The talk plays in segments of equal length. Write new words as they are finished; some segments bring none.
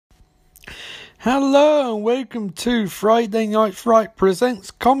Hello and welcome to Friday Night Fright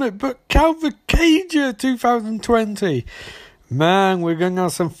presents Comic Book Cavalcade 2020. Man, we're going to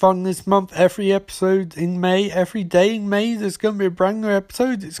have some fun this month. Every episode in May, every day in May, there's going to be a brand new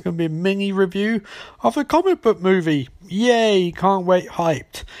episode. It's going to be a mini review of a comic book movie. Yay, can't wait,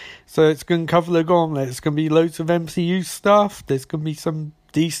 hyped. So it's going to cover the gauntlet. It's going to be loads of MCU stuff. There's going to be some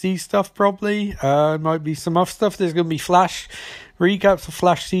DC stuff probably. Might be some other stuff. There's going to be Flash recaps of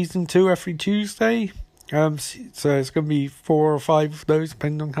Flash Season 2 every Tuesday. So it's going to be 4 or 5 of those,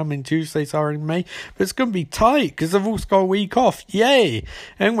 depending on how many Tuesdays are in May. But it's going to be tight, because I've also got a week off. Yay!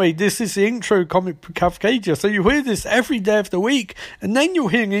 Anyway, this is the intro Comic Book Cavalcade. So you hear this every day of the week, and then you'll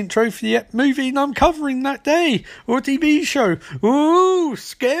hear an intro for the movie I'm covering that day, or TV show. Ooh,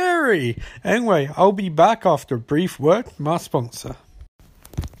 scary! Anyway, I'll be back after a brief word from our sponsor.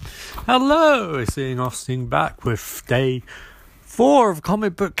 Hello, it's Ian Austin back with day 4 of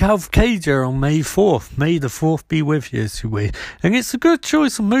Comic Book Cavalcade on May 4th. May the 4th be with you, as you will. And it's a good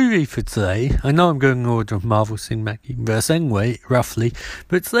choice of movie for today. I know I'm going in order of Marvel Cinematic Universe anyway, roughly.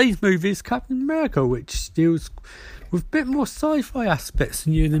 But today's movie is Captain America, which deals with a bit more sci-fi aspects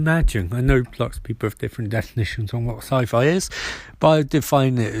than you'd imagine. I know lots of people have different definitions on what sci-fi is, but I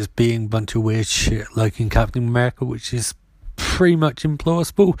define it as being a bunch of weird shit like in Captain America, which is pretty much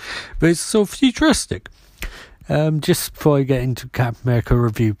implausible, but it's sort of futuristic. Just before I get into Captain America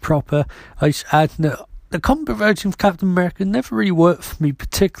review proper, I should add that the comic book version of Captain America never really worked for me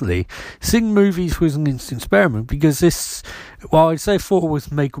particularly. Seeing movies was an instant experiment, because this, while I'd say 4 was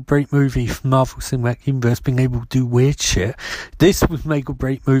a make or break movie for Marvel Cinematic Universe being able to do weird shit, this was a make or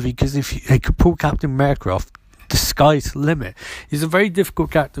break movie because if they could pull Captain America off, the sky's the limit. He's a very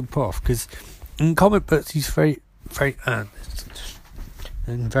difficult character to pull off, because in comic books he's very earnest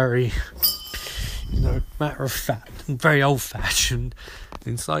and very, matter of fact, and very old-fashioned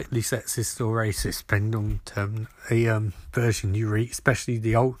and slightly sexist or racist, depending on the version you read, especially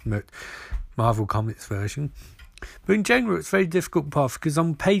the Ultimate Marvel Comics version. But in general, it's very difficult path, because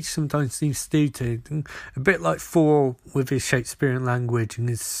on page sometimes seems stupid, and a bit like Thor with his Shakespearean language and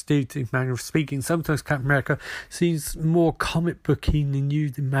his stupid manner of speaking. Sometimes Captain America seems more comic booky than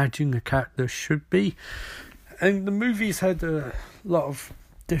you'd imagine a character should be. And the movies had a lot of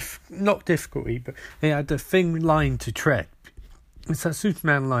not difficulty, but they had a thin line to tread. It's that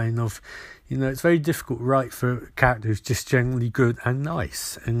Superman line of, it's very difficult to write for a character who's just generally good and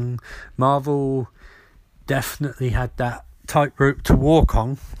nice. And Marvel definitely had that tightrope to walk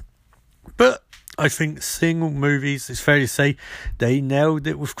on. But I think single movies, it's fair to say, they nailed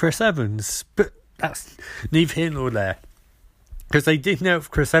it with Chris Evans. But that's neither here nor there, because they did nail it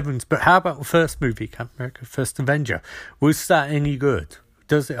with Chris Evans. But how about the first movie, Captain America, First Avenger? Was that any good?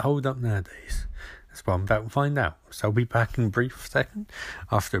 Does it hold up nowadays? That's what I'm about to find out. So I'll be back in a brief second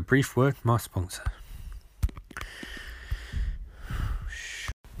after a brief word from my sponsor.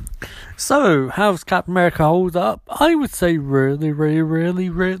 So, how's Captain America hold up? I would say really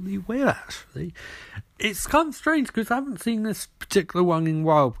well, actually. It's kind of strange because I haven't seen this particular one in a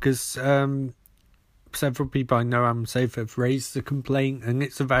while, because several people I know I'm safe have raised the complaint, and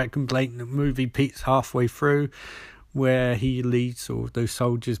it's a valid complaint. The movie peaks halfway through, where he leads all those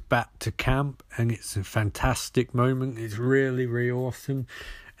soldiers back to camp, and it's a fantastic moment. It's really awesome.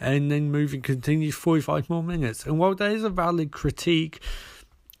 And then movie continues 45 more minutes. And while there is a valid critique,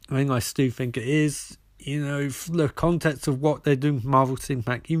 I still think it is, for the context of what they're doing with Marvel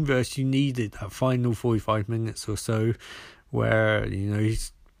Cinematic Universe, you needed that final 45 minutes or so where,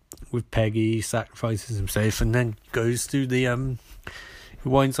 he's with Peggy, he sacrifices himself, and then goes to the, he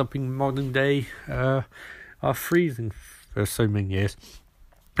winds up in modern day, are freezing for so many years.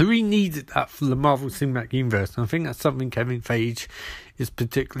 We needed that for the Marvel Cinematic Universe, and I think that's something Kevin Feige is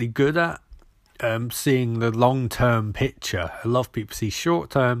particularly good at, seeing the long-term picture. A lot of people see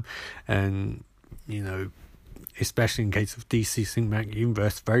short-term, and, especially in case of DC Cinematic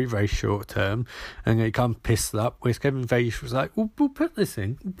Universe, very short-term, and they can't piss it up, whereas Kevin Feige was like, we'll put this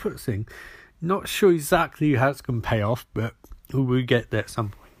in. Not sure exactly how it's going to pay off, but we'll get there at some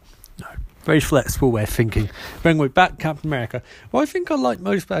point. No. Very flexible way of thinking. But anyway, back to Captain America. What I think I like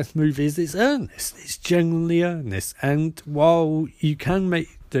most about this movie is it's earnest. It's genuinely earnest. And while you can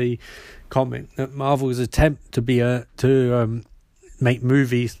make the comment that Marvel's attempt to make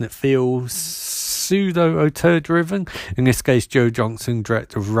movies that feel pseudo-auteur driven, in this case Joe Johnston,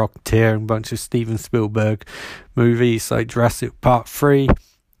 director of Rocketeer and a bunch of Steven Spielberg movies like Jurassic Park 3.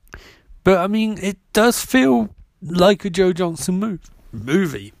 But it does feel like a Joe Johnston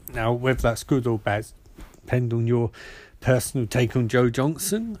movie. Now, whether that's good or bad depends on your personal take on Joe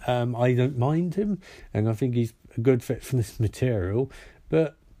Johnston. I don't mind him, and I think he's a good fit for this material.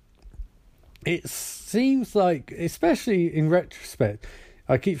 But it seems like, especially in retrospect,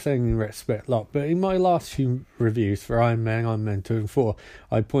 I keep saying in retrospect a lot, but in my last few reviews for Iron Man 2 and 4,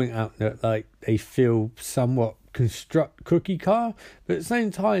 I point out that like they feel somewhat construct cookie car, but at the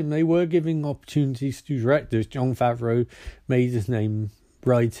same time they were giving opportunities to directors. Jon Favreau made his name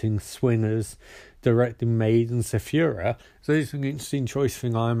writing Swingers, directing Made and Saphira, so it's an interesting choice for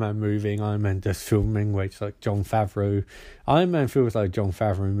an Iron Man movie. Iron Man does filming where it's like Jon Favreau. Iron Man feels like a Jon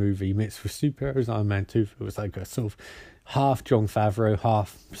Favreau movie mixed with superheroes. Iron Man 2 feels like a sort of half Jon Favreau,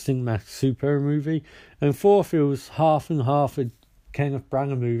 half cinematic superhero movie, and 4 feels half and half a Kenneth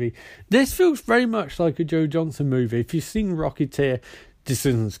Branagh movie. This feels very much like a Joe Johnston movie. If you've seen Rocketeer, this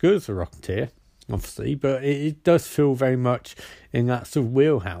isn't as good as a Rocketeer, obviously, but it does feel very much in that sort of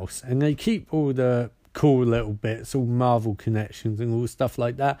wheelhouse, and they keep all the cool little bits, all Marvel connections and all stuff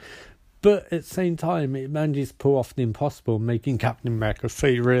like that, but at the same time it manages to pull off the impossible, making Captain America a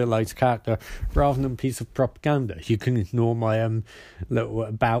fully realised character rather than a piece of propaganda. You can ignore my little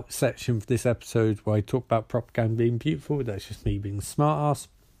about section for this episode where I talk about propaganda being beautiful. That's just me being a smart ass.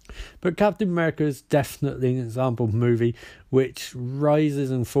 But Captain America is definitely an example of a movie which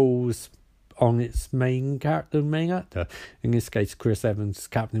rises and falls on its main character, main actor. In this case, Chris Evans,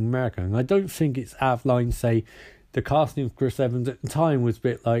 Captain America. And I don't think it's out of line to say the casting of Chris Evans at the time was a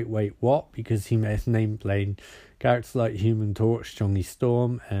bit like, wait, what? Because he made his name playing characters like Human Torch, Johnny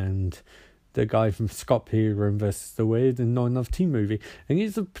Storm, and the guy from Scott Pilgrim vs. the Weird and Not Another Teen Movie. And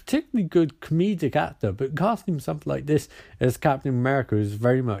he's a particularly good comedic actor, but casting something like this as Captain America is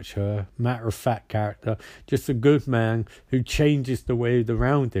very much a matter-of-fact character, just a good man who changes the world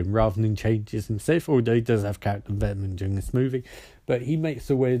around him rather than changes himself, although he does have character development during this movie, but he makes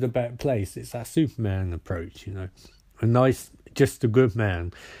the world a better place. It's that Superman approach, you know, a nice, just a good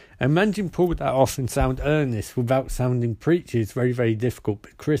man. And managing to pull that off and sound earnest without sounding preachy is very, very difficult.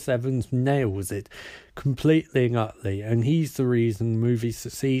 But Chris Evans nails it completely and utterly. And he's the reason the movie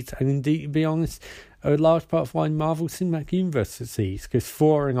succeeds. And indeed, to be honest, a large part of why Marvel Cinematic Universe succeeds. Because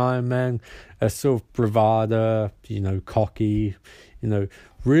Thor and Iron Man are sort of bravado, you know, cocky, you know,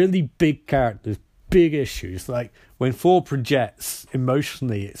 really big characters, big issues. Like when Thor projects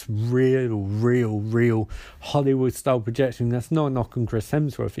emotionally, it's real Hollywood style projection. That's not a knock on Chris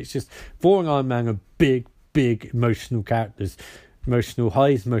Hemsworth. It's just Thor and Iron Man are big emotional characters, emotional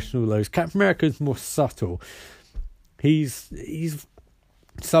highs, emotional lows. Captain America is more subtle. He's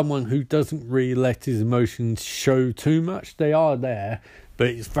someone who doesn't really let his emotions show too much. They are there, but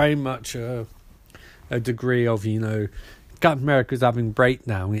it's very much a degree of, you know, Captain America's having a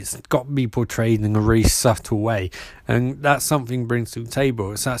breakdown. It's got to be portrayed in a really subtle way, and that's something brings to the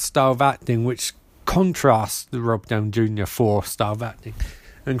table. It's that style of acting which contrasts the Rob Downey Jr. 4 style of acting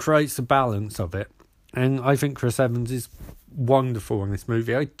and creates a balance of it. And I think Chris Evans is wonderful in this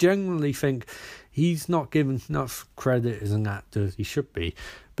movie. I genuinely think he's not given enough credit as an actor as he should be,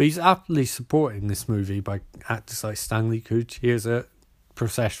 but he's aptly supporting this movie by actors like Stanley Tucci as a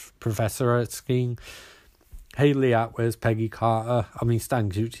professor at skiing, Hayley Atwell as Peggy Carter. I mean,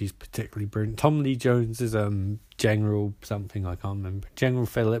 Stan Tucci's particularly brilliant. Tom Lee Jones is General something, I can't remember. General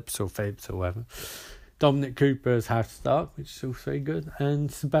Phillips or whatever. Dominic Cooper as Howard Stark, which is also very good.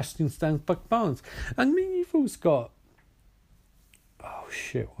 And Sebastian Stan's Buck Barnes. I mean, you've also got... oh,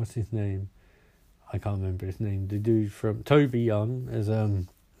 shit, what's his name? I can't remember his name. The dude from Toby Young as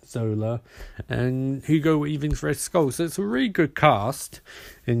Zola. And Hugo Weaving's Red Skull. So it's a really good cast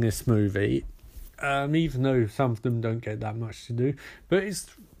in this movie. Even though some of them don't get that much to do. But it's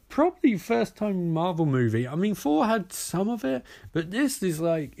probably the first time Marvel movie. I mean, Thor had some of it, but this is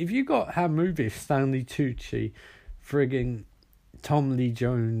like, if you got a movie of Stanley Tucci, frigging Tom Lee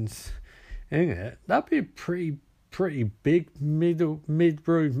Jones in it, that'd be a pretty big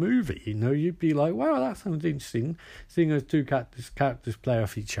mid-road movie, you know. You'd be like, wow, that sounds interesting, seeing those two characters play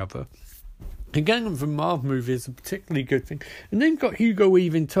off each other. Again, for Marvel movie is a particularly good thing. And then you've got Hugo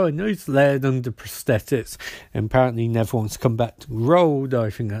Weaving too. I know he's layered under prosthetics and apparently never wants to come back to the role.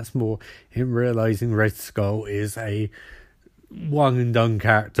 I think that's more him realising Red Skull is a one and done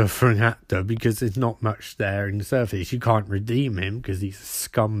character for an actor, because there's not much there in the surface. You can't redeem him because he's a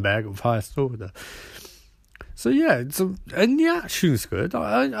scumbag of highest order. So yeah, and the action's good.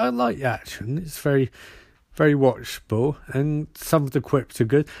 I like the action. It's very watchable, and some of the quips are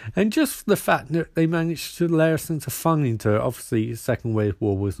good, and just the fact that they managed to layer a sense of fun into it. Obviously, the Second World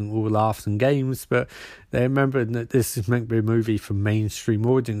War wasn't all laughs and games, but they remembered that this is meant to be a movie for mainstream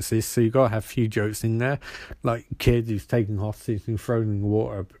audiences, so you got to have a few jokes in there, like a kid who's taken hostage and thrown in the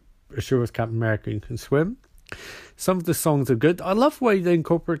water, assures Captain America he can swim. Some of the songs are good. I love the way they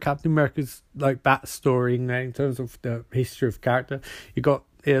incorporate Captain America's like backstory in there in terms of the history of character. You got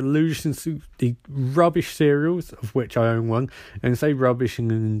the allusions to the rubbish serials, of which I own one, and say rubbish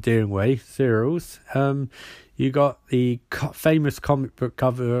in an endearing way, serials. You got the famous comic book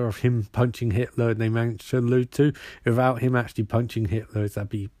cover of him punching Hitler, they managed to allude to. Without him actually punching Hitler, that'd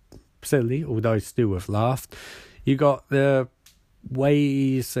be silly, although I still would have laughed. You got the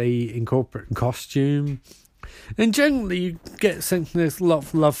ways they incorporate costume. And generally, you get a sense there's a lot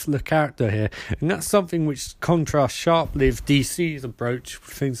of love for the character here. And that's something which contrasts sharply with DC's approach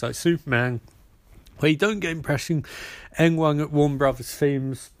with things like Superman, where you don't get the impression anyone at Warner Brothers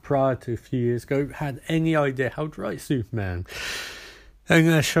Films prior to a few years ago had any idea how to write Superman. And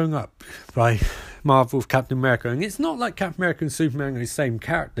they're shown up by Marvel with Captain America. And it's not like Captain America and Superman are the same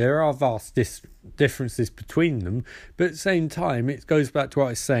character. There are vast differences between them. But at the same time, it goes back to what I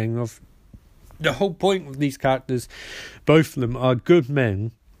was saying of the whole point of these characters, both of them are good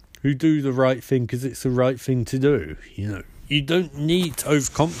men who do the right thing because it's the right thing to do. You know, you don't need to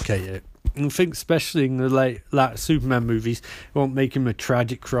overcomplicate it. And I think especially in the late Superman movies, they won't make him a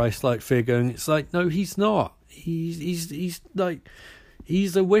tragic Christ-like figure. And it's like, no, he's not. He's like,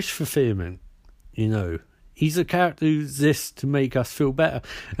 he's a wish fulfillment, you know. He's a character who exists to make us feel better.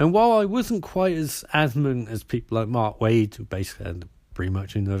 And while I wasn't quite as adamant as people like Mark Waid, who basically had pretty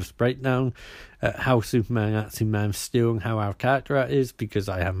much a nervous breakdown at how Superman acts in Man of Steel and how our character act is, because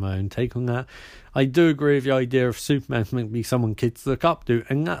I have my own take on that, I do agree with the idea of Superman meant to be someone kids look up to,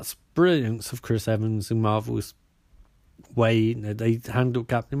 and that's brilliance of Chris Evans and Marvel's way they handle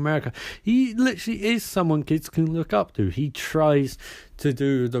Captain America. He literally is someone kids can look up to. He tries to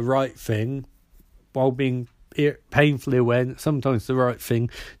do the right thing while being painfully aware that sometimes the right thing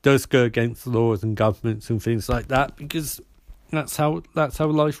does go against laws and governments and things like that, because that's how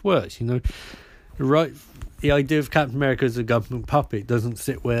life works, you know. The idea of Captain America as a government puppet doesn't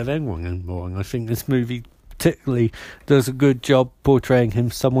sit with anyone anymore, and I think this movie particularly does a good job portraying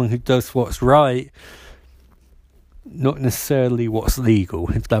him someone who does what's right, not necessarily what's legal,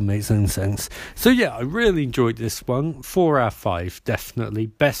 if that makes any sense. So yeah, I really enjoyed this one. 4 out of 5, definitely.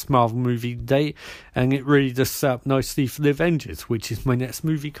 Best Marvel movie to date, and it really does set up nicely for The Avengers, which is my next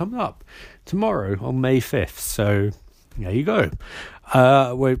movie coming up tomorrow on May 5th. So there you go.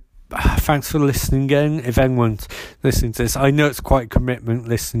 Thanks for listening again. If anyone's listening to this, I know it's quite a commitment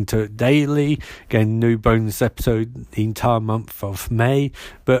listening to it daily. Again, new bonus episode the entire month of May,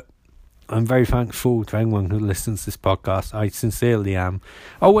 but I'm very thankful to anyone who listens to this podcast. I sincerely am.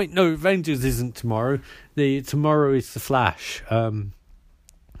 Oh wait, no, Avengers isn't tomorrow. Tomorrow is The Flash.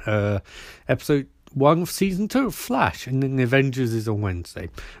 Episode 1 of season 2 of Flash, and then The Avengers is on Wednesday.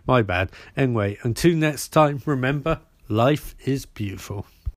 My bad. Anyway, until next time, remember, life is beautiful.